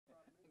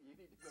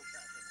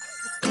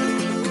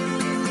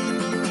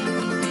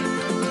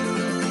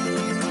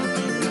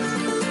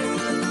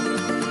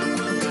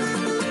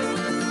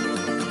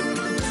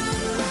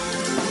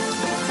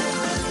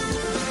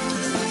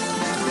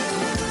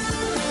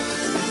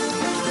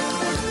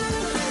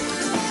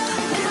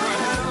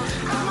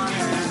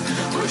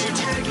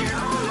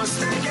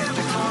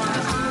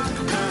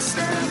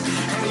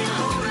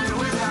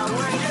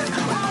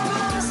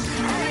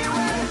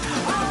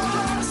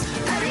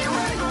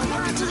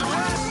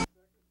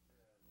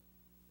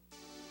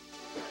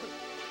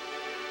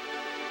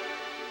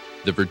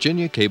The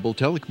Virginia Cable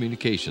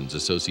Telecommunications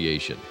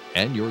Association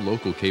and your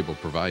local cable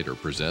provider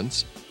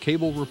presents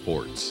Cable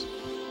Reports.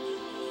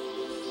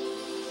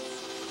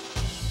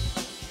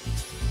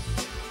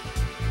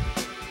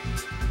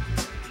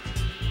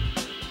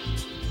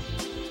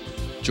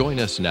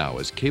 Join us now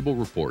as Cable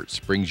Reports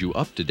brings you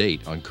up to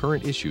date on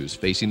current issues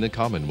facing the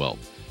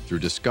Commonwealth through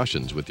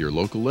discussions with your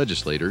local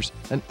legislators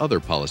and other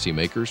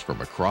policymakers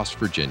from across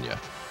Virginia.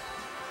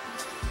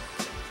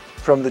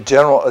 From the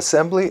General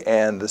Assembly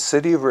and the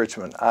City of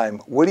Richmond, I'm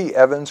Woody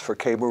Evans for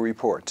Cable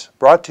Reports,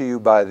 brought to you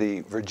by the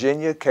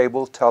Virginia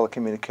Cable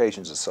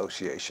Telecommunications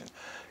Association,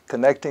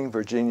 connecting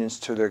Virginians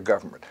to their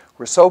government.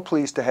 We're so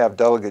pleased to have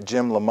Delegate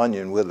Jim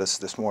LeMunyon with us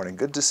this morning.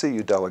 Good to see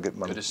you, Delegate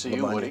LeMunyon. Good to see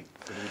you, Woody.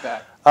 Good to be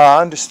back.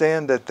 I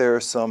understand that there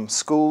are some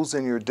schools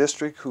in your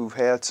district who've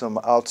had some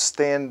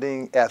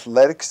outstanding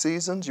athletic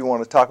seasons. You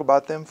want to talk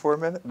about them for a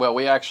minute? Well,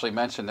 we actually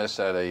mentioned this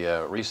at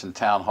a recent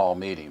town hall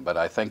meeting, but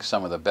I think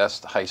some of the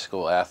best high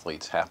school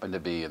athletes happen to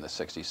be in the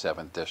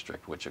 67th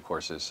District, which of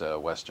course is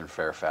Western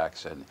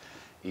Fairfax and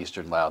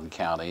Eastern Loudoun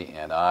County.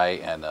 And I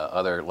and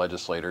other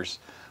legislators,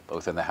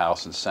 both in the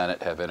House and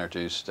Senate, have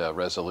introduced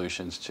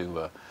resolutions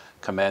to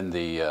commend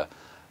the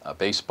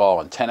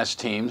baseball and tennis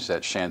teams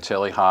at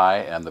Chantilly High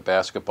and the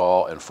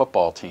basketball and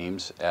football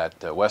teams at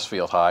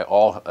Westfield High.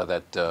 All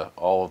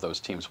of those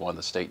teams won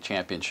the state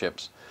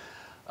championships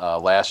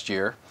last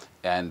year,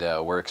 and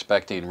we're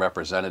expecting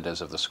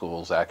representatives of the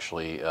schools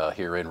actually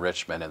here in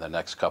Richmond in the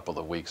next couple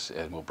of weeks,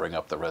 and we'll bring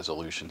up the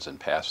resolutions and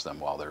pass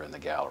them while they're in the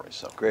gallery.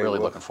 So Great. Really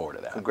Well, looking forward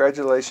to that.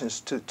 Congratulations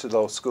to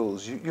those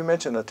schools. You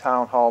mentioned a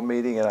town hall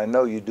meeting, and I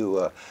know you do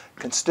a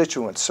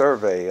constituent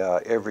survey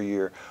every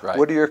year. Right.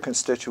 What are your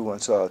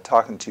constituents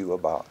talking to you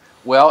about?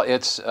 Well,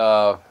 it's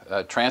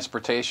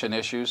transportation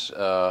issues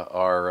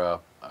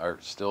are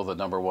still the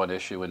 #1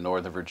 issue in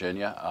Northern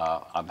Virginia.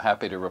 I'm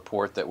happy to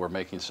report that we're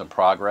making some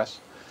progress.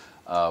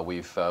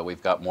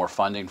 We've got more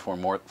funding for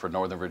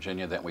Northern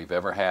Virginia than we've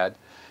ever had,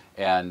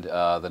 and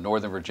the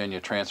Northern Virginia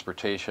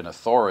Transportation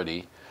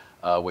Authority,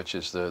 which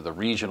is the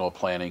regional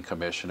planning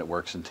commission that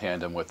works in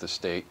tandem with the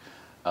state,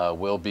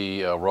 will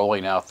be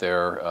rolling out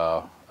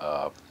their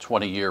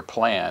 20-year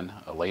plan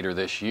later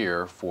this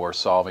year for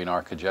solving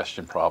our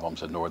congestion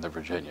problems in Northern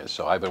Virginia.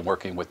 So I've been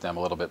working with them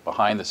a little bit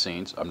behind the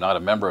scenes. I'm not a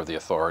member of the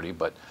authority,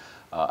 but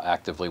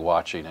actively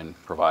watching and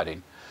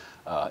providing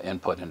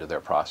input into their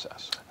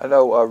process. I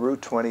know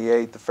Route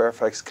 28, the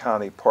Fairfax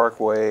County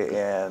Parkway,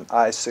 and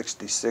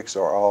I-66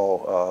 are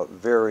all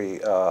very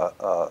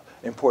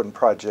important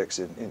projects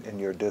in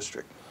your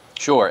district.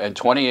 Sure, and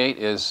 28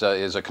 is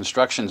a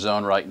construction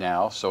zone right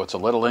now, so it's a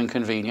little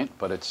inconvenient,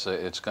 but it's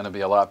going to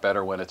be a lot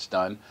better when it's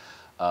done.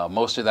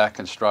 Most of that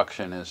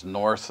construction is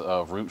north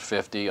of Route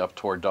 50 up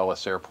toward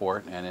Dulles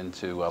Airport and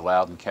into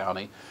Loudoun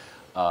County.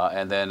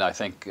 And then I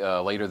think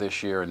later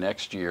this year and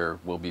next year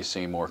we'll be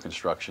seeing more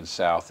construction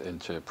south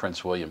into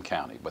Prince William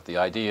County. But the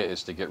idea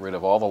is to get rid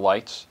of all the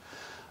lights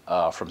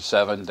from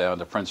 7 down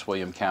to Prince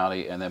William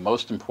County, and then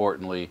most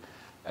importantly,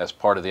 as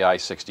part of the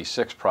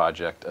I-66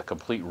 project, a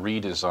complete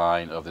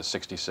redesign of the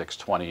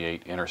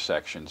 66-28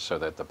 intersection so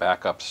that the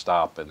backups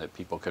stop and that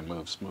people can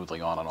move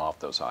smoothly on and off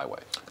those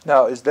highways.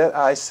 Now, is that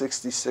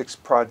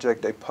I-66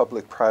 project a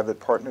public-private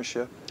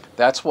partnership?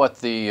 That's what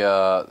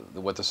the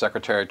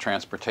Secretary of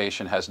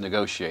Transportation has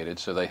negotiated.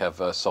 So they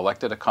have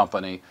selected a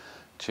company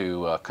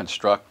to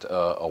construct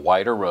a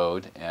wider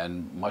road,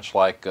 and much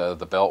like the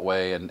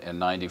Beltway and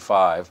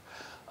 95,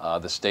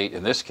 the state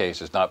in this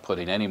case is not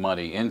putting any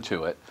money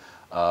into it.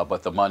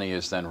 But the money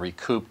is then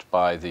recouped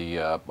by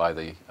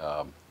the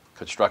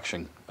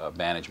construction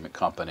management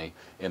company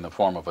in the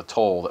form of a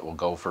toll that will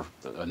go for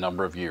a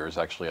number of years.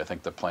 Actually, I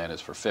think the plan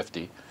is for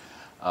 50.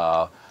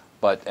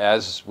 But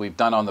as we've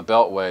done on the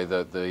Beltway,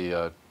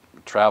 the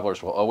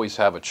travelers will always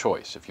have a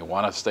choice. If you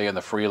want to stay in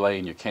the free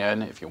lane, you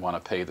can. If you want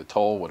to pay the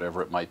toll,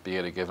 whatever it might be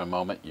at a given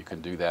moment, you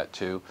can do that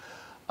too.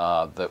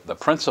 The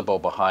principle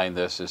behind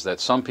this is that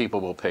some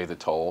people will pay the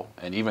toll,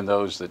 and even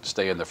those that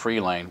stay in the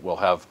free lane will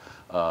have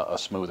a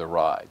smoother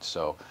ride.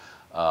 So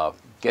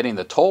getting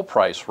the toll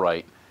price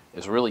right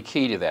is really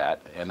key to that,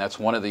 and that's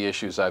one of the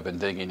issues I've been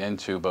digging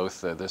into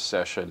both this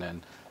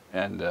session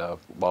and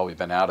while we've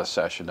been out of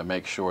session, to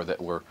make sure that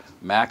we're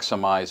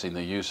maximizing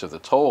the use of the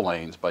toll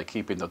lanes by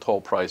keeping the toll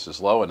prices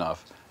low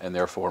enough and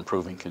therefore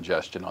improving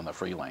congestion on the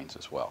free lanes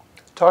as well.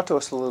 Talk to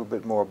us a little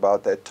bit more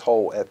about that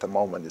toll at the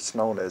moment. It's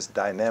known as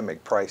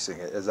dynamic pricing,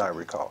 as I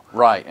recall.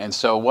 Right, and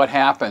so what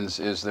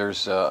happens is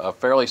there's a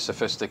fairly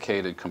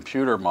sophisticated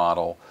computer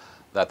model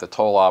that the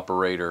toll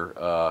operator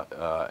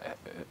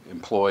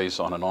employs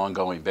on an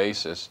ongoing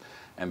basis,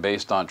 and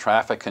based on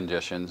traffic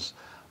conditions,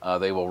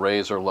 they will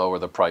raise or lower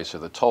the price of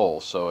the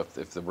toll. So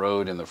if the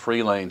road in the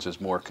free lanes is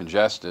more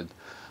congested,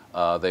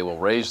 they will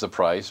raise the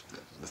price,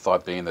 the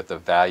thought being that the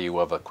value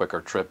of a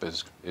quicker trip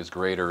is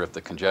greater if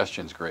the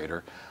congestion is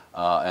greater,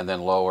 and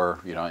then lower,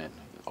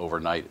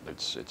 overnight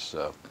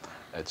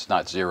it's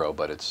not zero,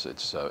 but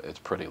it's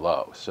pretty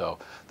low. So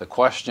the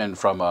question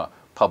from a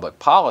public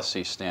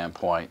policy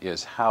standpoint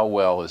is how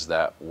well is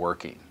that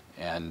working?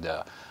 And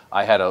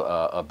I had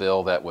a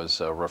bill that was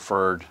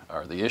referred,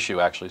 or the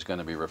issue actually is going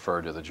to be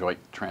referred to the Joint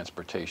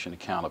Transportation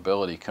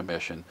Accountability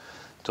Commission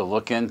to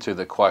look into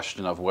the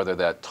question of whether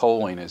that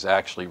tolling is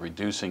actually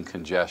reducing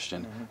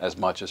congestion as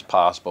much as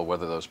possible,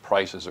 whether those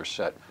prices are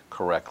set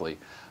correctly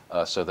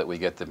so that we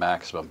get the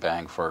maximum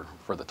bang for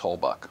the toll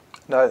buck.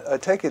 Now, I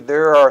take it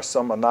there are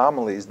some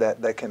anomalies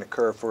that can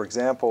occur. For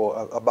example,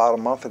 about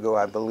a month ago,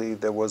 I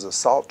believe there was a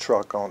salt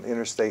truck on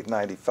Interstate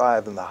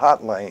 95 in the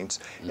hot lanes,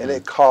 and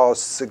it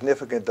caused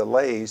significant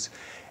delays,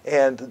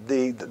 and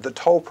the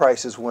toll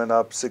prices went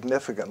up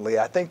significantly.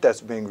 I think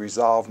that's being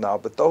resolved now,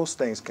 but those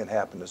things can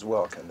happen as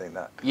well, can they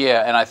not?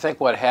 Yeah, and I think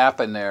what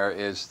happened there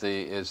is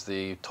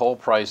the toll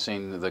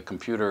pricing, the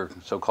computer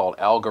so-called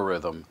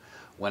algorithm,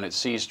 when it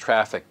sees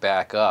traffic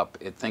back up,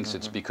 it thinks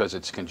it's because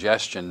it's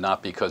congestion,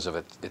 not because of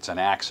it's an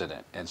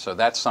accident. And so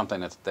that's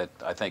something that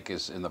I think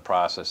is in the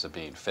process of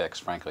being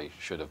fixed. Frankly,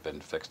 should have been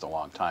fixed a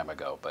long time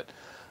ago, but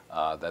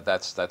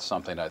that's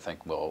something I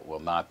think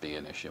will not be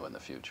an issue in the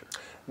future.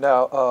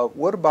 Now,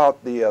 what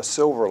about the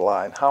Silver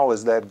Line? How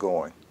is that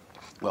going?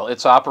 Well,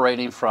 it's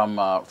operating from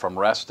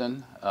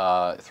Reston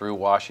through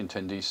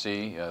Washington,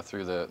 D.C.,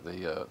 through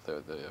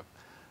the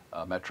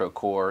Metro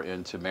Core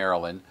into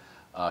Maryland.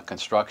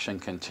 Construction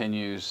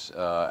continues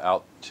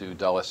out to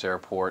Dulles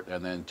Airport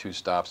and then 2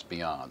 stops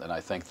beyond. And I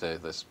think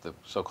the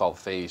so-called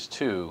Phase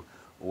 2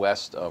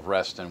 west of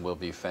Reston will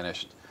be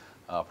finished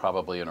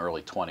probably in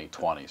early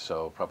 2020.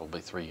 So probably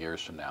 3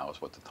 years from now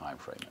is what the time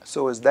frame is.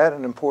 So is that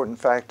an important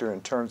factor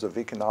in terms of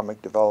economic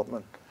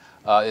development?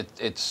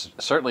 It's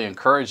certainly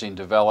encouraging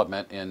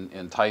development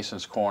in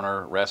Tyson's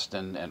Corner,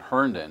 Reston, and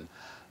Herndon.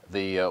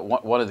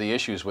 One of the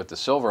issues with the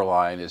Silver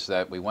Line is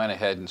that we went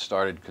ahead and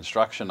started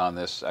construction on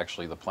this.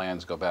 Actually, the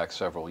plans go back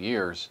several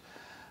years.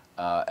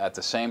 At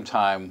the same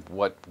time,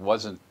 what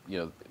wasn't,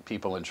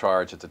 people in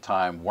charge at the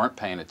time weren't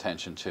paying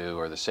attention to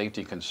are the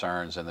safety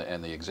concerns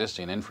and the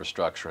existing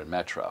infrastructure in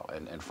Metro.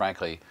 And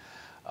frankly,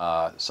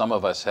 some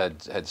of us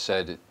had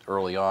said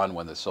early on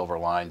when the Silver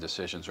Line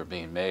decisions were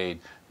being made,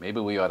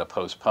 maybe we ought to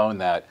postpone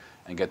that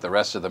and get the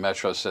rest of the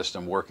Metro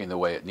system working the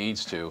way it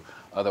needs to.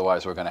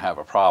 Otherwise, we're going to have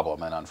a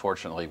problem, and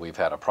unfortunately, we've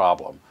had a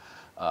problem.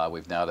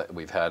 We've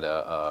had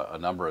a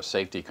number of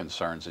safety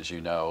concerns, as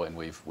you know, and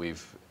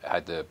we've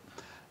had to,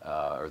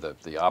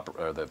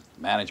 the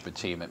management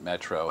team at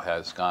Metro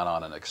has gone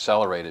on an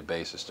accelerated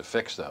basis to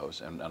fix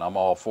those, and I'm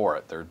all for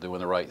it. They're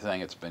doing the right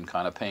thing. It's been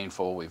kind of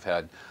painful. We've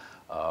had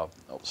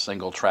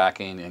single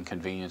tracking,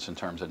 inconvenience in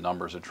terms of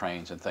numbers of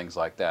trains and things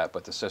like that,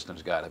 but the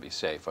system's got to be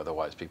safe,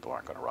 otherwise people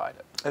aren't going to ride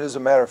it. And as a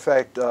matter of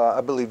fact,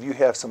 I believe you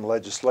have some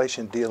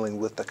legislation dealing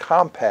with the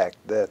compact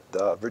that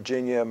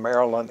Virginia,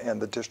 Maryland, and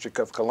the District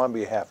of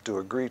Columbia have to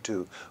agree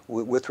to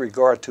with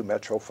regard to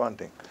Metro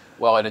funding.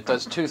 Well, and it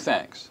does 2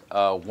 things.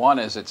 One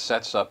is it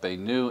sets up a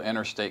new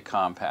interstate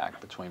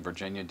compact between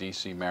Virginia,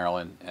 D.C.,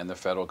 Maryland, and the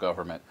federal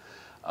government,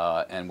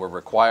 and we're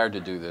required to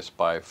do this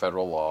by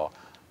federal law,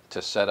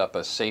 to set up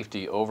a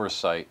safety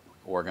oversight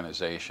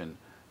organization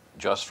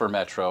just for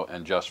Metro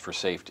and just for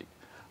safety.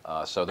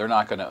 So they're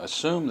not going to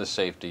assume the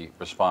safety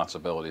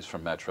responsibilities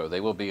from Metro.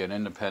 They will be an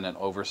independent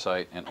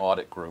oversight and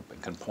audit group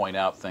and can point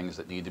out things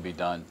that need to be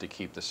done to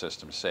keep the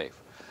system safe.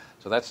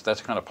 So that's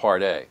kind of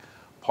part A.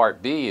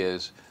 Part B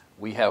is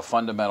we have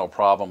fundamental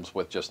problems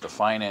with just the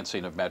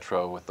financing of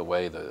Metro, with the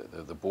way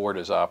the board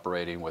is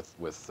operating,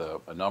 with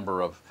a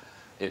number of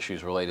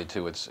issues related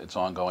to its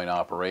ongoing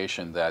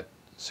operation that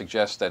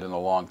suggests that in the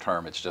long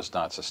term it's just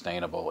not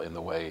sustainable in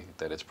the way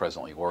that it's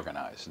presently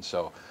organized. And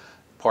so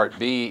part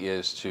B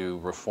is to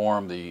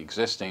reform the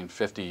existing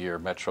 50-year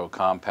Metro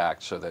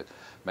compact so that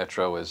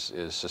Metro is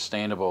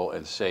sustainable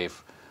and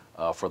safe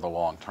for the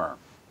long term.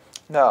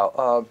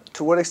 Now,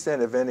 to what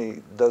extent, if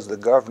any, does the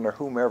governor,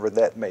 whomever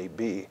that may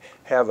be,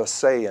 have a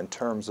say in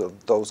terms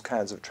of those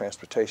kinds of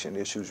transportation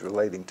issues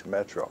relating to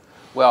Metro?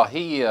 Well,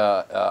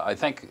 I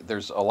think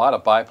there's a lot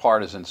of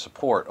bipartisan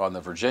support on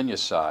the Virginia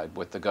side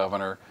with the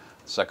governor,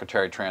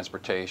 Secretary of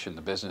Transportation,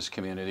 the business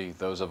community,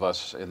 those of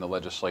us in the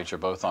legislature,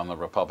 both on the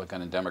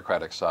Republican and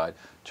Democratic side,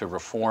 to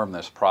reform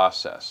this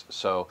process.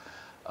 So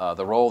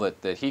the role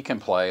that he can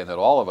play and that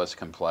all of us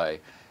can play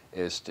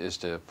is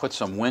to put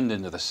some wind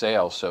into the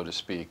sails, so to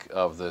speak,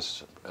 of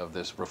this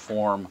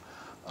reform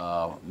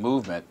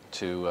movement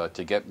to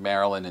get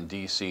Maryland and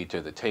D.C.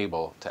 to the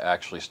table to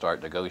actually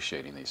start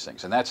negotiating these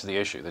things. And that's the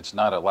issue. It's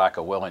not a lack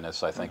of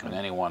willingness, I think, on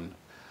anyone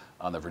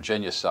on the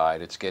Virginia side.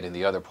 It's getting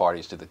the other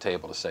parties to the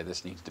table to say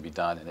this needs to be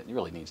done, and it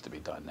really needs to be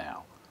done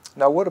now.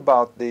 Now, what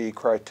about the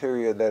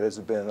criteria that has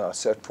been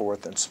set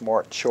forth in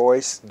Smart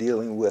Choice,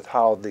 dealing with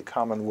how the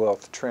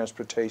Commonwealth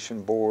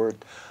Transportation Board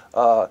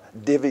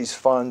divvies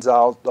funds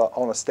out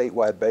on a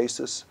statewide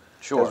basis?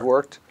 Sure. Has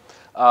worked?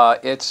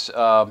 It's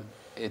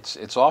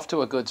off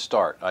to a good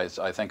start.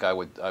 I think I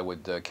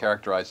would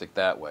characterize it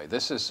that way.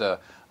 This is a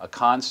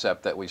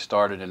concept that we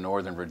started in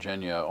Northern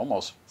Virginia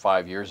almost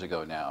 5 years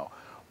ago now,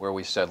 where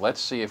we said,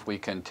 let's see if we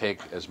can take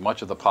as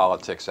much of the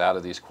politics out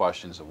of these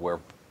questions of where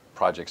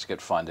projects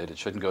get funded. It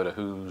shouldn't go to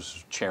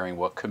who's chairing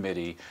what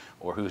committee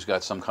or who's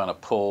got some kind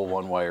of pull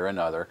one way or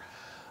another.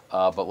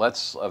 but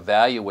let's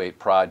evaluate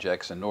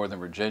projects in Northern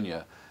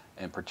Virginia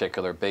in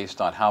particular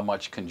based on how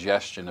much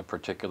congestion a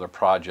particular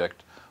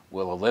project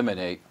will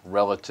eliminate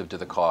relative to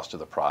the cost of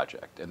the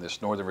project. And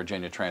this Northern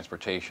Virginia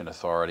Transportation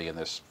Authority and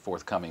this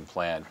forthcoming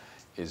plan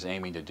is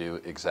aiming to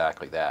do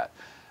exactly that.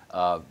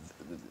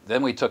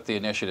 Then we took the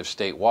initiative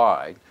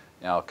statewide.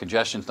 Now,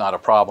 congestion's not a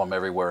problem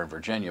everywhere in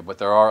Virginia, but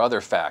there are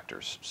other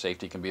factors.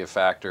 Safety can be a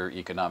factor,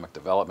 economic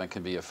development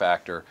can be a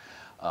factor,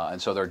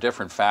 and so there are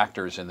different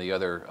factors in the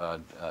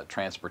other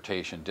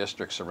transportation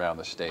districts around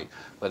the state.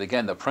 But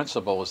again, the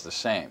principle is the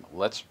same.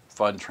 Let's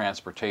fund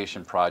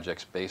transportation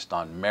projects based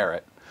on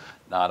merit,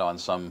 not on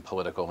some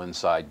political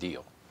inside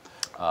deal.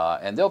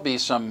 And there'll be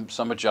some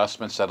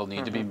adjustments that'll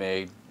need to be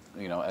made,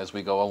 you know, as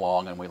we go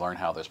along and we learn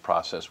how this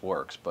process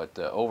works. But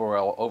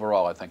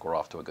overall, I think we're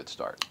off to a good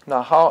start.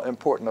 Now, how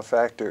important a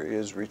factor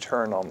is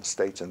return on the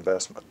state's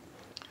investment?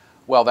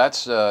 Well,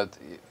 that's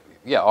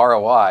yeah,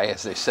 ROI,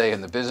 as they say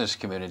in the business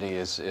community,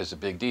 is a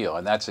big deal,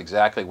 and that's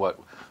exactly what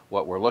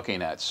we're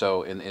looking at.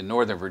 So in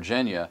Northern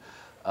Virginia,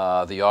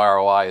 the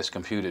ROI is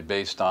computed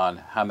based on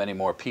how many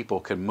more people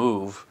can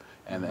move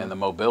and the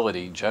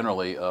mobility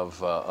generally of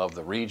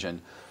the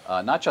region,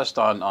 not just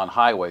on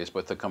highways,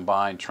 but the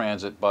combined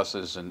transit,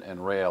 buses,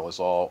 and rail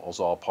is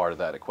all part of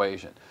that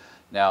equation.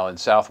 Now, in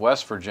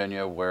Southwest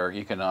Virginia, where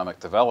economic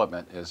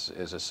development is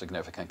a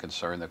significant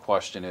concern, the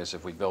question is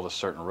if we build a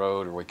certain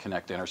road or we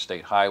connect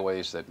interstate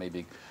highways that may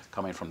be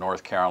coming from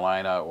North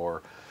Carolina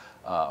or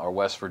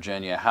West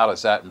Virginia, how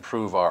does that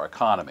improve our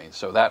economy?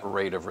 So that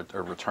rate of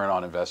return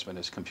on investment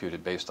is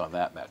computed based on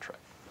that metric.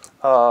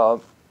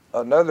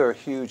 Another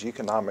huge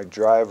economic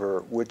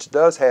driver, which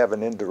does have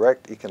an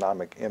indirect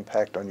economic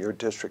impact on your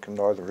district in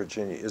Northern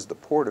Virginia, is the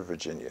Port of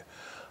Virginia.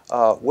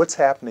 What's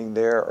happening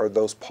there? Are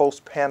those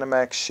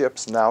post-Panamax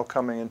ships now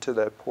coming into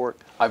that port?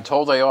 I'm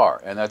told they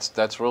are, and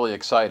that's really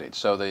exciting.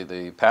 So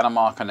the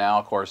Panama Canal,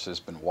 of course,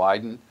 has been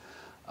widened,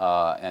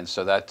 and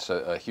so that's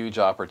a huge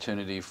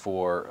opportunity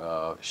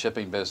for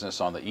shipping business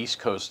on the east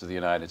coast of the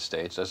United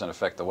States. Doesn't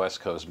affect the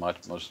west coast much.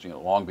 Most,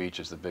 Long Beach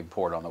is the big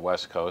port on the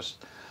west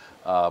coast.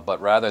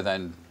 But rather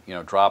than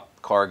drop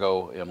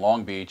cargo in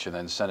Long Beach and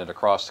then send it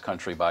across the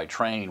country by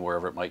train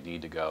wherever it might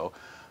need to go,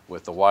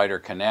 with the wider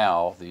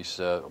canal,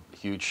 these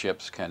huge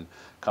ships can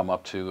come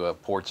up to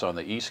ports on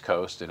the east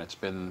coast, and it's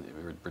been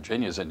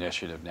Virginia's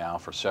initiative now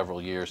for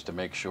several years to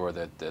make sure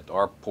that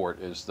our port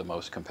is the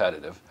most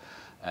competitive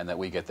and that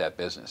we get that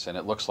business. And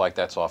it looks like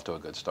that's off to a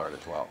good start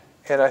as well.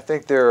 And I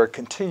think there are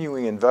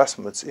continuing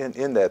investments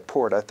in that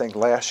port. I think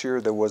last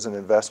year there was an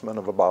investment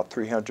of about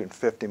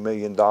 $350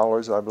 million,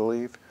 I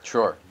believe.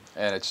 Sure.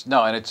 And it's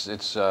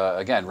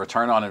again,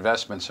 return on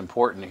investment's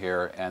important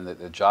here, and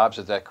the jobs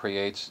that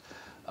creates,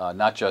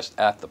 not just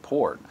at the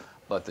port,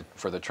 but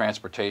for the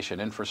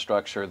transportation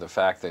infrastructure, the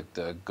fact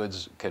that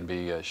goods can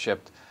be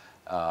shipped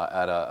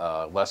at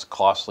a less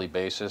costly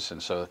basis,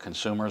 and so the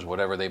consumers,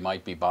 whatever they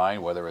might be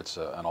buying, whether it's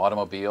an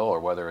automobile or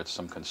whether it's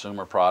some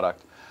consumer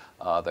product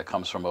that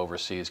comes from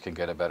overseas, can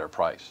get a better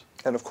price.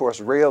 And of course,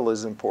 rail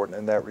is important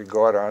in that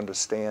regard. I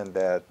understand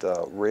that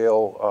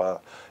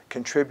rail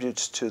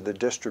contributes to the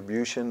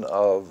distribution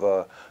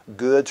of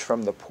goods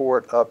from the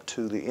port up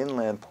to the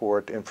inland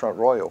port in Front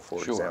Royal,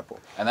 for example.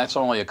 And that's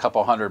only a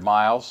couple hundred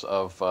miles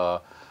of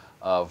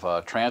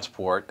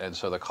transport, and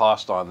so the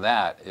cost on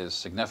that is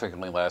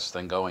significantly less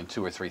than going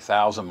 2,000 or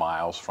 3,000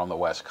 miles from the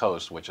west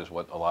coast, which is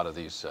what a lot of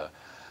these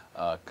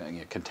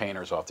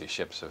containers off these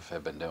ships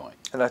have been doing.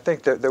 And I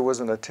think that there was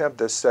an attempt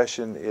this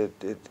session,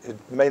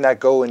 it may not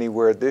go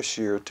anywhere this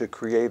year, to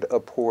create a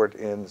port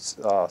in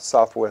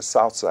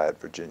Southside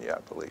Virginia,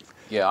 I believe.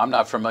 Yeah, I'm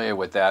not familiar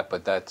with that,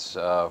 but that's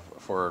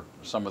for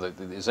some of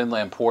this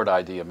inland port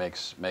idea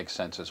makes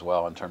sense as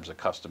well in terms of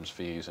customs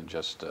fees and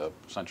just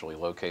centrally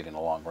locating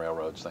along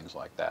railroads, things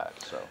like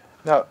that. So.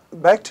 Now,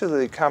 back to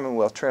the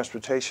Commonwealth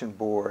Transportation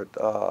Board,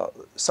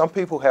 some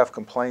people have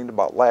complained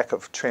about lack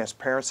of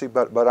transparency,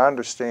 but I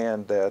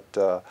understand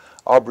that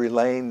Aubrey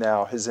Lane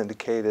now has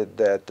indicated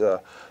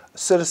that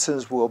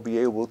citizens will be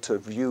able to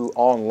view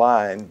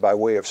online by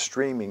way of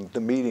streaming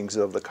the meetings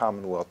of the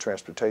Commonwealth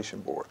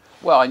Transportation Board.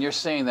 Well, and you're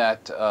seeing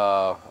that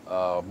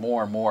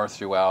more and more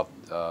throughout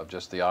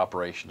just the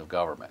operation of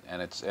government,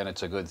 and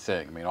it's a good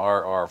thing. I mean,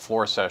 our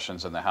floor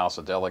sessions in the House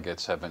of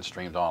Delegates have been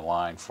streamed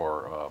online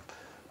for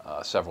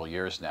several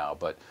years now,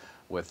 but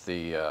with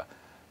the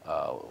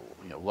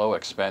low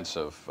expense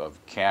of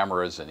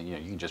cameras, and you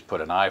can just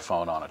put an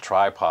iPhone on a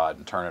tripod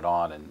and turn it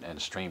on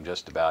and stream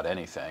just about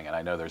anything. And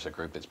I know there's a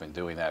group that's been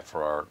doing that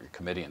for our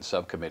committee and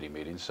subcommittee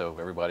meetings, so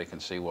everybody can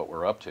see what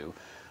we're up to.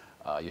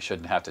 You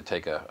shouldn't have to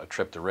take a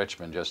trip to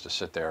Richmond just to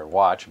sit there and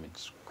watch. I mean,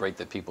 it's great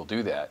that people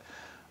do that,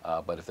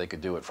 but if they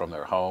could do it from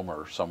their home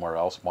or somewhere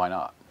else, why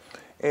not?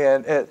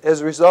 And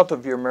as a result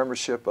of your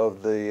membership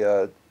of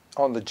the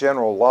on the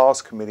General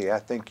Laws Committee, I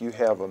think you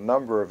have a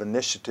number of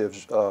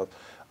initiatives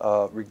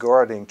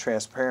regarding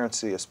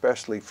transparency,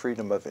 especially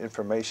Freedom of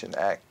Information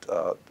Act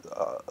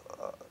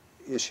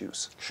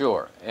issues.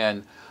 Sure,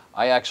 and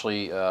I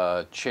actually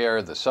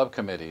chair the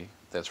subcommittee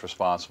that's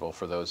responsible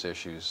for those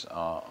issues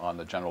on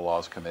the General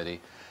Laws Committee,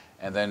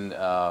 And then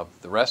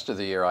the rest of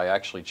the year, I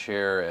actually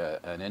chair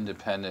an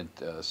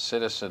independent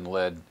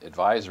citizen-led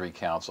advisory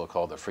council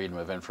called the Freedom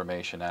of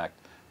Information Act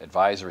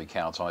Advisory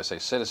Council. And I say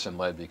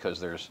citizen-led because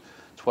there's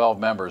 12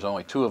 members,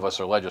 only 2 of us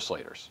are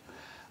legislators.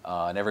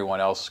 And everyone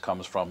else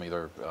comes from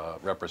either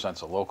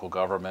represents a local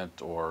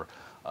government or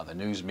the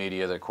news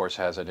media that, of course,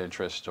 has an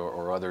interest,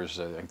 or others.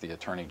 I think the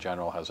Attorney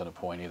General has an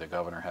appointee, the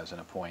Governor has an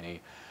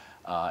appointee.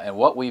 And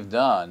what we've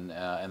done,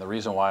 and the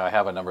reason why I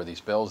have a number of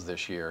these bills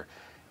this year,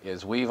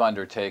 is we've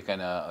undertaken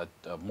a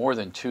more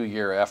than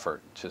 2-year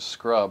effort to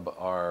scrub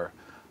our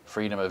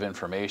Freedom of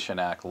Information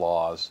Act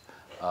laws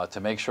to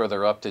make sure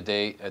they're up to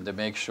date and to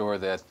make sure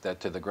that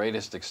to the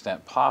greatest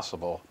extent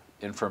possible,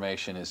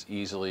 information is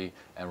easily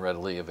and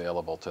readily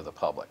available to the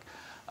public.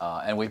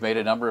 And we've made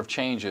a number of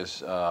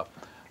changes in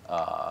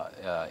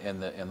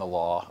the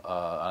law.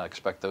 I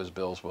expect those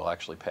bills will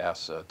actually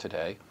pass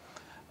today.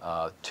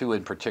 2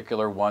 in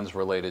particular, one's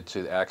related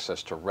to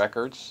access to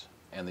records,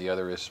 and the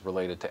other is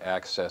related to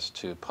access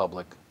to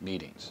public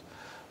meetings.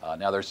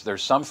 Now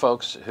there's some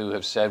folks who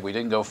have said we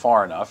didn't go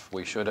far enough.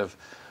 We should have,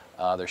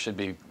 there should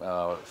be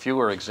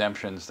fewer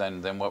exemptions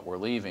than what we're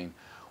leaving.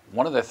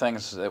 One of the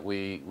things that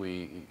we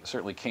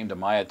certainly came to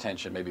my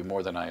attention, maybe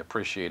more than I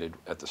appreciated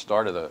at the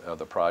start of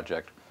the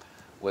project,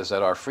 was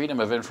that our Freedom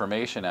of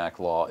Information Act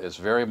law is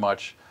very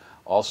much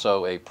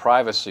also a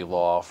privacy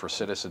law for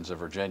citizens of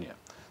Virginia.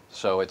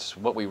 So it's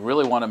what we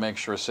really want to make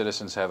sure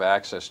citizens have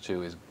access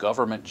to is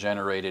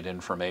government-generated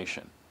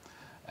information.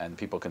 And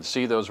people can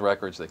see those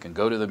records, they can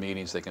go to the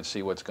meetings, they can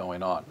see what's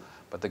going on.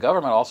 But the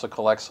government also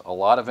collects a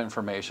lot of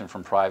information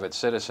from private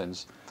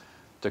citizens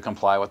to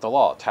comply with the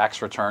law.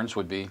 Tax returns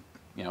would be,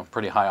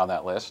 pretty high on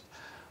that list.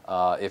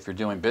 If you're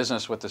doing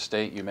business with the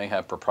state, you may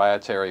have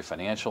proprietary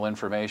financial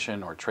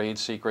information or trade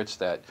secrets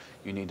that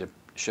you need to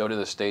show to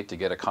the state to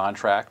get a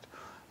contract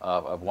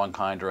of one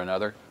kind or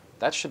another.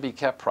 That should be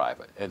kept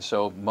private. And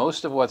so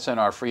most of what's in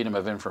our Freedom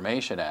of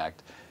Information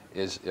Act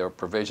are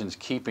provisions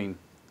keeping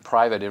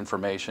private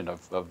information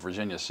of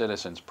Virginia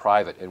citizens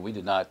private, and we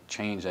did not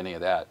change any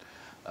of that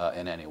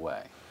in any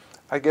way.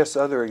 I guess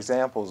other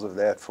examples of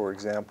that, for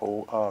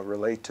example,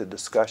 relate to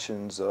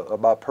discussions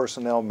about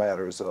personnel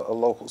matters, a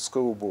local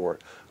school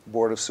board,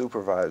 board of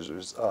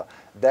supervisors.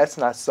 That's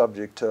not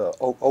subject to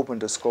open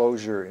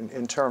disclosure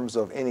in terms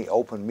of any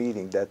open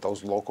meeting that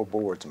those local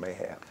boards may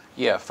have.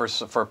 Yeah,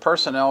 for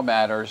personnel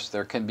matters,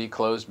 there can be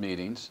closed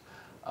meetings.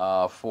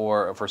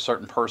 For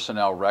certain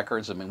personnel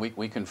records, I mean,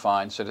 we can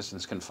find,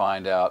 citizens can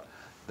find out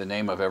the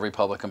name of every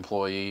public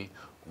employee,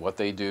 what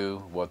they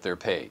do, what they're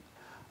paid.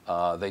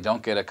 They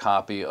don't get a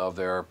copy of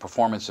their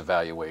performance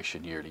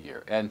evaluation year to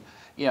year. And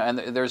and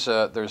there's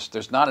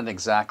not an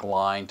exact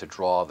line to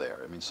draw there.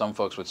 I mean, some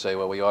folks would say,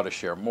 well, we ought to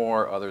share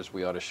more, others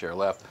we ought to share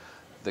less.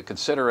 The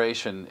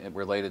consideration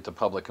related to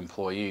public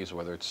employees,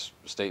 whether it's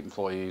state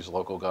employees,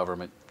 local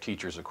government,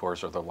 teachers, of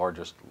course, are the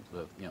largest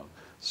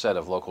set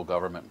of local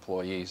government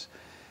employees,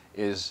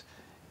 is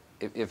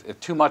if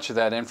too much of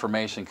that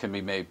information can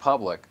be made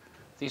public,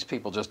 these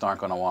people just aren't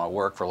going to want to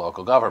work for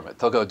local government.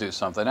 They'll go do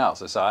something else.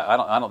 They say,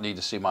 I don't need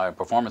to see my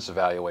performance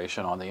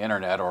evaluation on the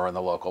internet or in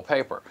the local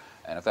paper.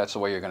 And if that's the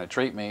way you're going to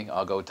treat me,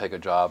 I'll go take a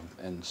job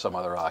in some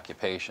other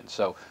occupation.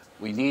 So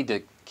we need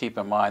to keep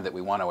in mind that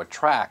we want to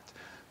attract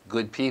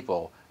good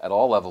people at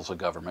all levels of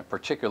government,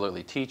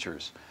 particularly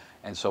teachers.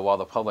 And so while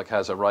the public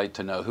has a right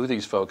to know who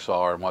these folks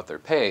are and what they're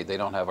paid, they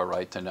don't have a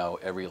right to know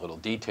every little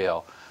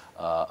detail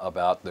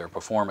about their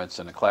performance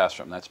in the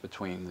classroom. That's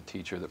between the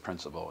teacher, the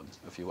principal, and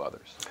a few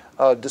others.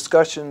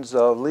 Discussions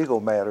of legal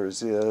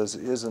matters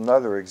is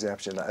another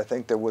exemption. I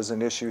think there was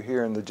an issue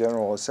here in the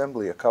General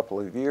Assembly a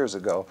couple of years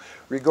ago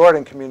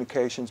regarding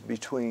communications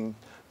between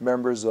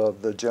members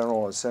of the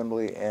General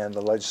Assembly and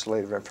the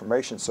Legislative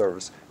Information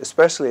Service,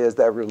 especially as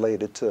that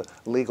related to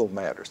legal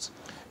matters.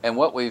 And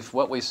what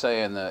we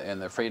say in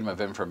the Freedom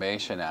of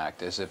Information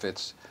Act is if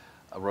it's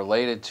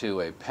related to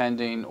a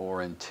pending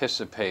or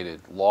anticipated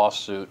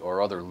lawsuit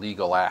or other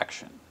legal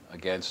action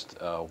against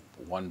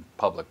one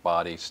public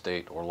body,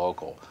 state or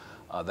local,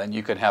 then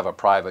you can have a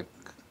private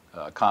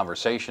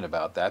conversation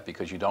about that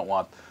because you don't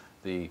want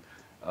the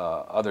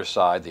other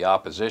side, the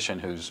opposition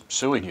who's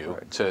suing you,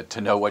 right,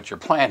 to know what you're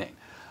planning.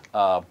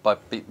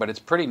 But it's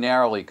pretty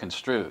narrowly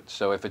construed.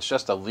 So if it's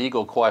just a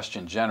legal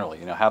question generally,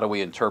 how do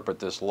we interpret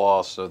this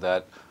law so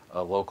that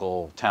a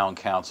local town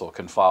council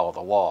can follow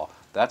the law,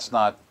 that's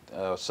not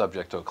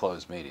subject to a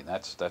closed meeting.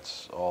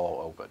 That's all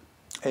open.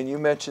 And you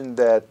mentioned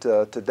that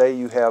today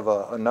you have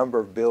a number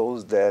of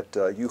bills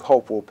that you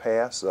hope will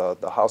pass,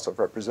 the House of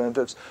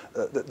Representatives,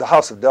 the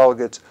House of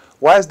Delegates.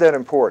 Why is that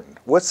important?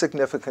 What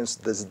significance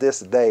does this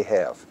day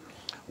have?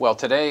 Well,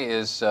 today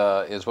is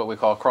what we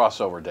call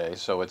crossover day.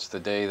 So it's the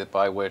day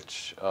by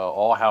which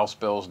all House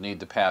bills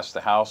need to pass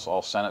the House,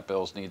 all Senate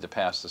bills need to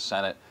pass the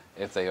Senate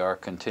if they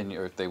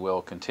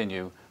will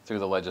continue through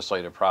the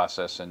legislative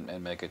process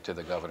and make it to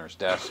the governor's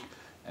desk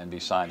and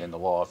be signed into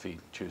law if he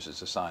chooses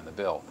to sign the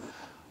bill.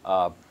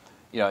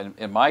 you know,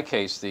 in my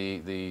case,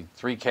 the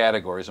three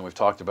categories, and we've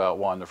talked about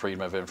one, the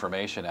Freedom of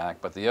Information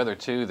Act, but the other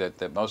two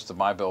that most of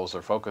my bills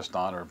are focused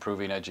on are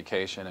improving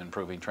education and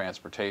improving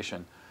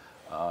transportation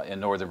in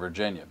Northern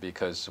Virginia.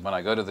 Because when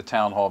I go to the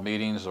town hall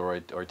meetings or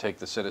take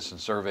the citizen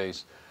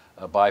surveys,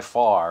 by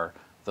far,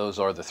 those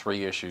are the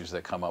three issues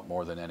that come up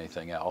more than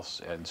anything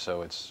else. And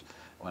so it's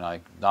when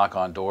I knock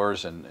on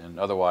doors and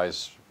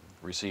otherwise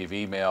receive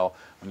email,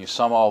 when you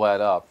sum all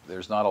that up,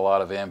 there's not a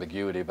lot of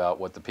ambiguity about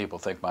what the people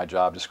think my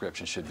job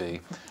description should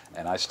be,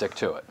 and I stick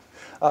to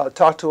it.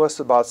 Talk to us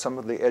about some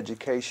of the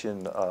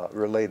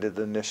education-related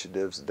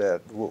initiatives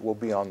that will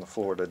be on the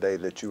floor today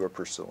that you are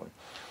pursuing.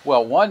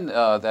 Well, one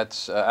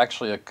that's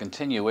actually a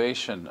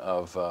continuation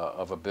of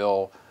a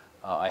bill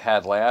I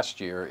had last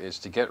year is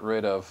to get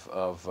rid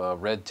of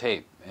red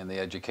tape in the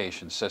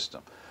education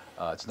system.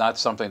 It's not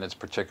something that's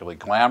particularly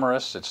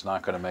glamorous. It's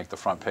not going to make the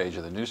front page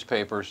of the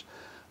newspapers.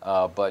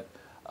 But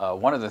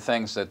one of the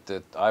things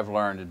that I've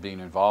learned in being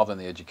involved in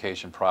the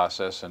education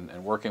process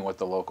and working with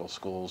the local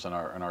schools and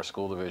our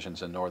school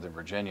divisions in Northern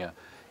Virginia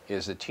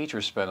is that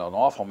teachers spend an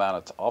awful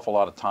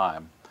lot of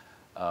time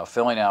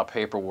filling out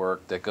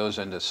paperwork that goes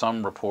into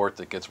some report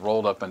that gets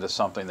rolled up into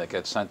something that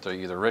gets sent to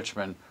either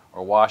Richmond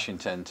or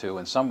Washington to,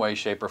 in some way,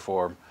 shape, or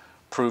form,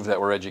 prove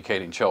that we're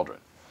educating children.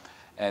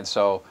 And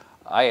so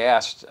I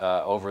asked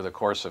over the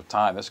course of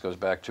time, this goes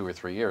back 2 or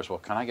 3 years, well,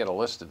 can I get a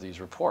list of these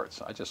reports?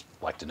 I just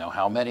like to know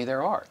how many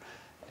there are.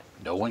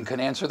 No one can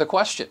answer the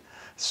question.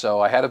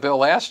 So I had a bill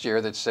last year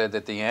that said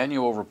that the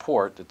annual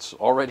report that's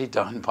already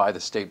done by the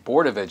State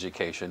Board of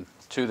Education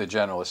to the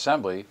General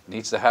Assembly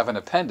needs to have an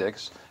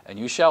appendix, and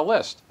you shall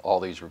list all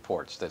these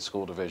reports that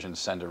school divisions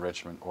send to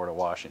Richmond or to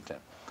Washington.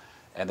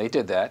 And they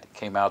did that. It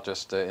came out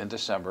just in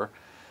December.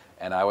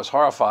 And I was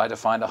horrified to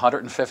find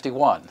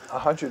 151.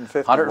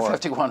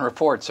 151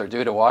 reports are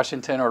due to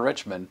Washington or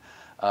Richmond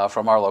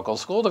from our local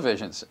school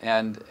divisions.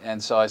 And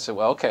so I said,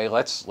 well, okay,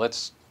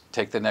 let's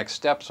take the next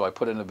step. So I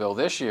put in a bill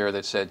this year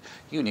that said,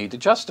 you need to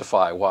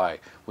justify why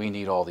we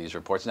need all these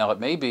reports. Now, it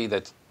may be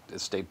that the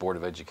State Board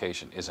of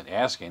Education isn't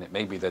asking. It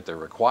may be that they're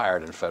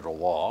required in federal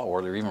law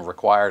or they're even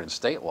required in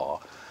state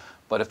law.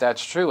 But if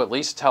that's true, at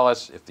least tell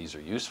us if these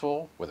are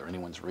useful, whether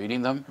anyone's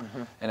reading them.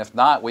 And if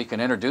not, we can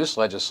introduce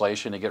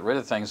legislation to get rid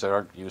of things that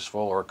aren't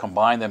useful or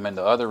combine them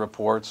into other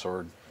reports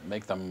or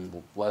make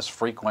them less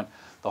frequent.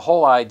 The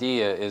whole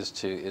idea is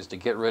to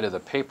get rid of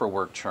the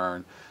paperwork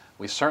churn.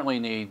 We certainly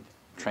need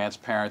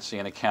transparency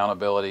and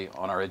accountability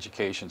on our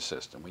education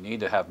system. We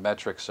need to have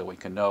metrics so we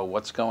can know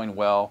what's going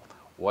well,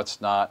 what's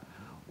not,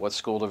 what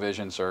school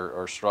divisions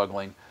are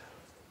struggling.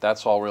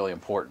 That's all really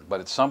important. But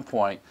at some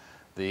point,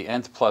 the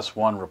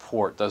N+1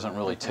 report doesn't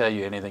really tell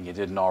you anything you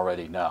didn't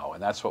already know,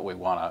 and that's what we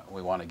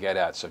want to get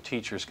at, so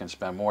teachers can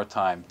spend more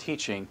time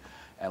teaching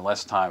and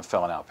less time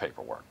filling out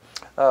paperwork.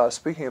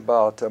 Speaking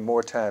about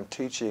more time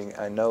teaching,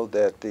 I know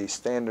that the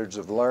standards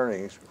of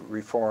learning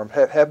reform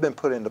have been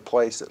put into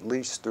place at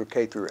least through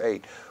K through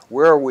 8.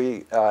 Where are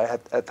we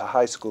at the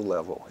high school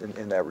level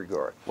in that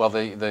regard? Well,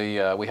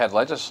 we had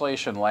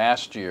legislation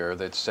last year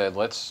that said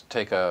let's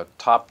take a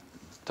top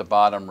to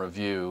bottom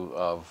review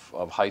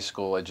of high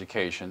school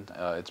education.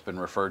 It's been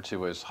referred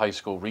to as high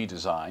school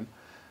redesign,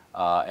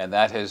 and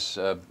that has,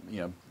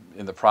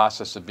 in the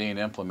process of being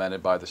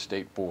implemented by the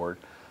state board.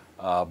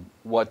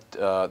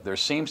 There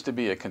seems to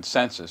be a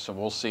consensus, and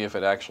we'll see if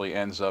it actually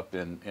ends up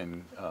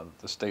in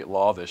the state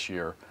law this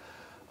year,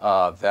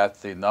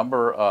 that the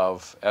number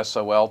of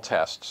SOL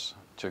tests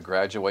to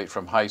graduate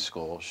from high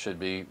school should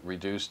be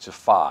reduced to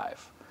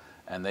 5,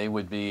 and they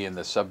would be in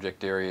the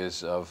subject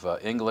areas of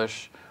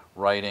English,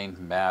 writing,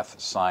 math,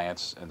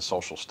 science, and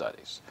social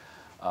studies.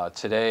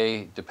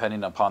 Today,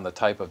 depending upon the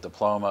type of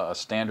diploma, a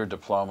standard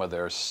diploma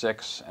there's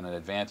 6, and an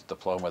advanced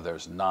diploma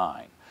there's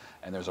 9.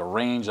 And there's a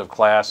range of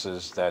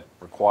classes that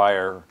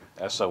require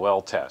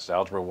SOL tests.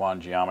 Algebra 1,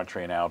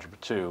 Geometry, and Algebra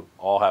 2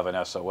 all have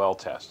an SOL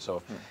test.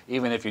 So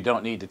even if you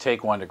don't need to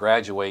take one to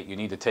graduate, you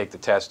need to take the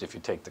test if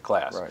you take the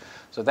class. Right.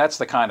 So that's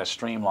the kind of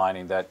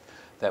streamlining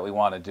that we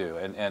want to do.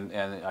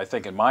 And I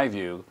think in my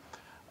view,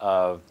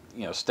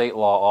 state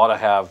law ought to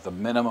have the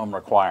minimum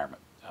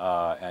requirement.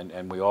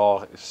 And we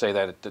all say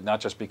that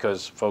not just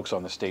because folks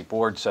on the state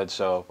board said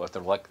so, but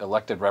the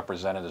elected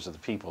representatives of the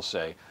people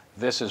say,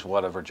 this is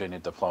what a Virginia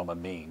diploma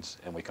means,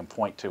 and we can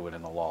point to it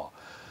in the law.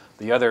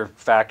 The other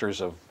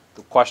factors of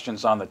the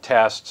questions on the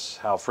tests,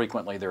 how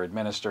frequently they're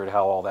administered,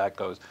 how all that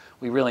goes,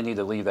 we really need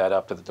to leave that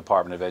up to the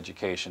Department of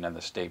Education and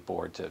the state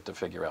board to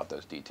figure out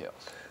those details.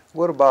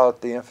 What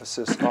about the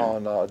emphasis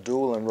on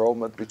dual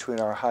enrollment between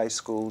our high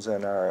schools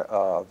and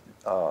our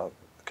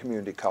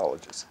community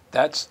colleges?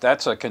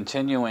 That's a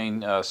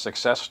continuing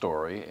success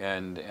story,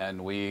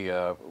 and we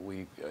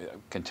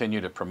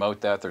continue to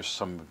promote that. There's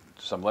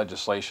some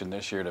legislation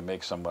this year to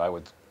make some what I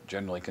would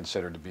generally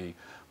consider to be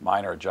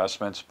minor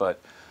adjustments, but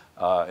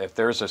if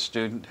there's a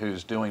student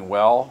who's doing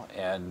well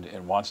and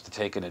wants to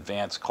take an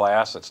advanced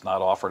class that's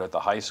not offered at the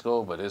high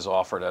school but is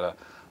offered at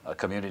a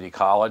community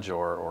college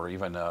or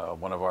even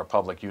one of our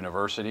public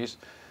universities,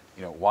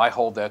 why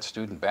hold that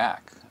student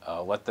back?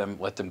 let them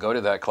go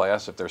to that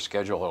class if their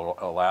schedule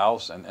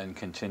allows, and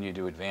continue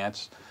to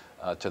advance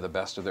to the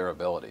best of their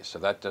abilities. So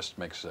that just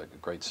makes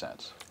great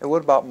sense. And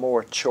what about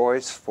more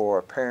choice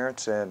for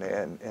parents and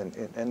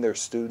their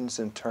students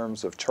in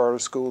terms of charter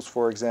schools,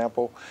 for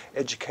example,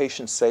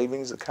 education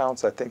savings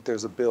accounts? I think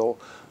there's a bill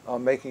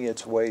making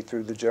its way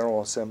through the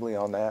General Assembly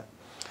on that.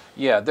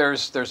 Yeah,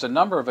 there's a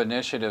number of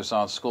initiatives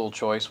on school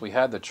choice. We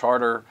had the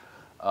charter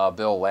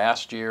bill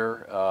last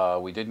year.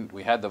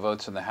 We had the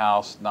votes in the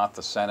House, not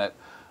the Senate.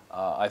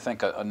 I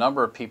think a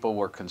number of people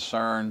were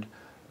concerned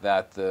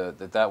that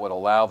that would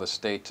allow the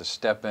state to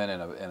step in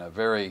a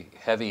very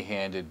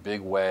heavy-handed,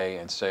 big way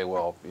and say,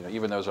 well, you know,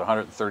 even though there's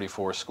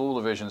 134 school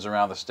divisions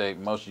around the state,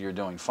 most of you are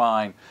doing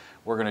fine,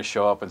 we're going to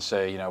show up and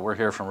say, you know, we're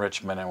here from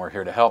Richmond and we're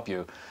here to help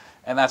you.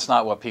 And that's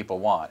not what people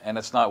want, and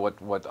it's not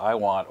what I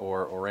want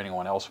or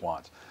anyone else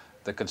wants.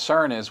 The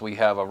concern is we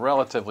have a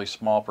relatively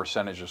small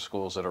percentage of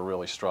schools that are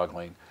really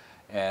struggling,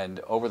 and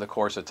over the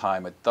course of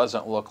time it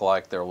doesn't look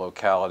like their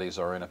localities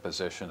are in a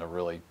position to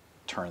really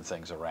turn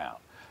things around.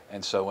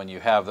 And so when you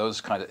have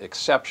those kind of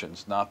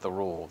exceptions, not the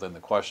rule, then the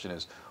question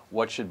is,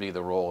 what should be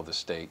the role of the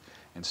state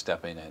in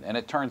stepping in? And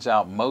it turns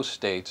out most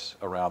states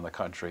around the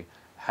country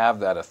have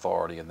that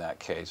authority in that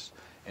case.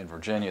 In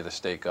Virginia, the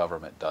state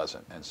government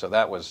doesn't. And so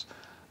that was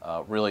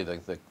really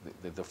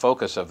the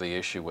focus of the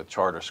issue with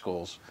charter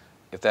schools.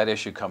 If that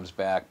issue comes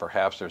back,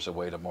 perhaps there's a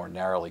way to more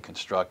narrowly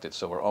construct it,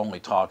 so we're only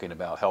talking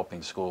about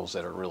helping schools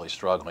that are really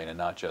struggling and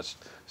not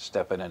just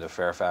stepping into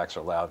Fairfax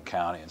or Loudoun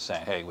County and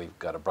saying, hey, we've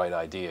got a bright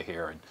idea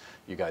here and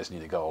you guys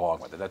need to go along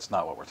with it. That's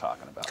not what we're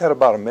talking about. Got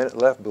about a minute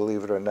left,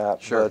 believe it or not.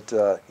 Sure.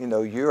 But you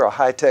know, you're a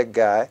high-tech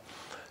guy.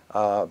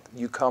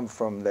 You come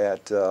from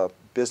that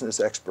business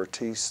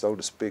expertise, so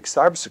to speak.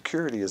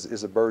 Cybersecurity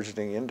is a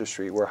burgeoning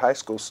industry where high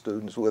school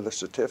students with a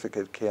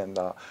certificate can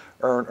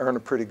earn a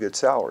pretty good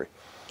salary.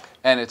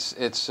 And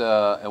it's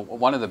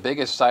one of the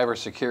biggest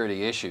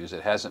cybersecurity issues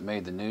that hasn't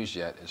made the news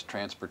yet is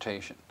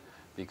transportation,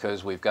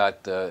 because we've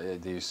got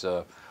these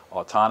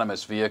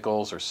autonomous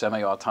vehicles or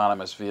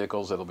semi-autonomous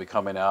vehicles that'll be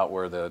coming out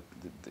where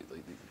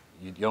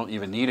you don't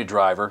even need a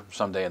driver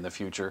someday in the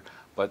future,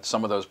 but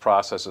some of those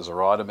processes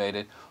are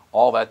automated.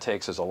 All that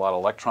takes is a lot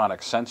of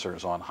electronic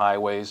sensors on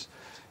highways,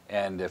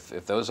 and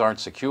if those aren't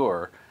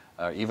secure,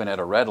 even at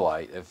a red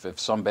light, if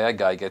some bad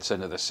guy gets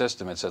into the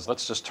system and says,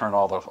 let's just turn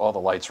all the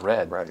lights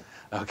red, right.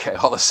 Okay,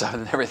 all of a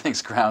sudden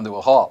everything's ground to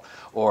a halt.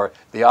 Or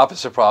the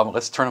opposite problem,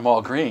 let's turn them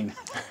all green.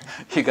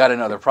 You got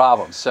another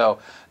problem. So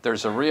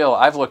there's a real,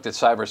 I've looked at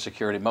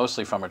cybersecurity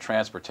mostly from a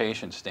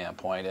transportation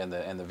standpoint, and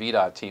the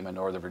VDOT team in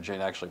Northern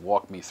Virginia actually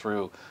walked me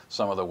through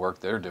some of the work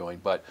they're doing.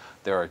 But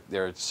there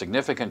are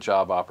significant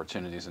job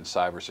opportunities in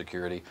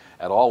cybersecurity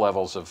at all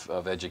levels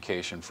of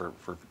education for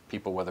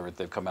people, whether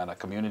they've come out of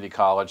community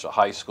college, a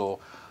high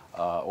school,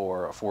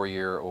 or a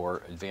four-year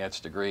or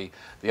advanced degree.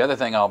 The other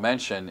thing I'll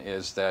mention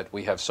is that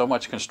we have so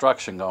much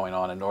construction going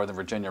on in Northern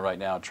Virginia right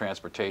now in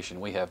transportation.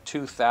 We have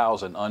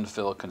 2,000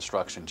 unfilled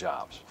construction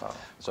jobs. Wow,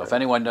 so great. If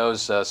anyone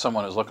knows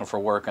someone who's looking for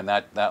work in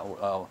that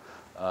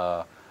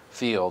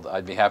field,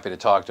 I'd be happy to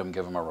talk to them and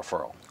give them a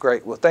referral.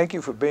 Great. Well, thank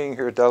you for being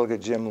here,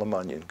 Delegate Jim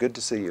LeMunyon. Good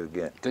to see you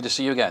again. Good to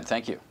see you again.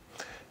 Thank you.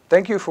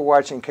 Thank you for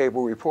watching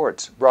Cable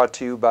Reports, brought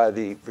to you by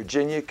the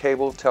Virginia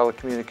Cable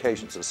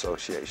Telecommunications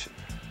Association.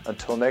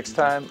 Until next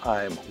time,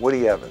 I'm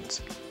Woody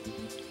Evans.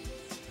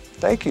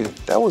 Thank you.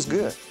 That was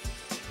good.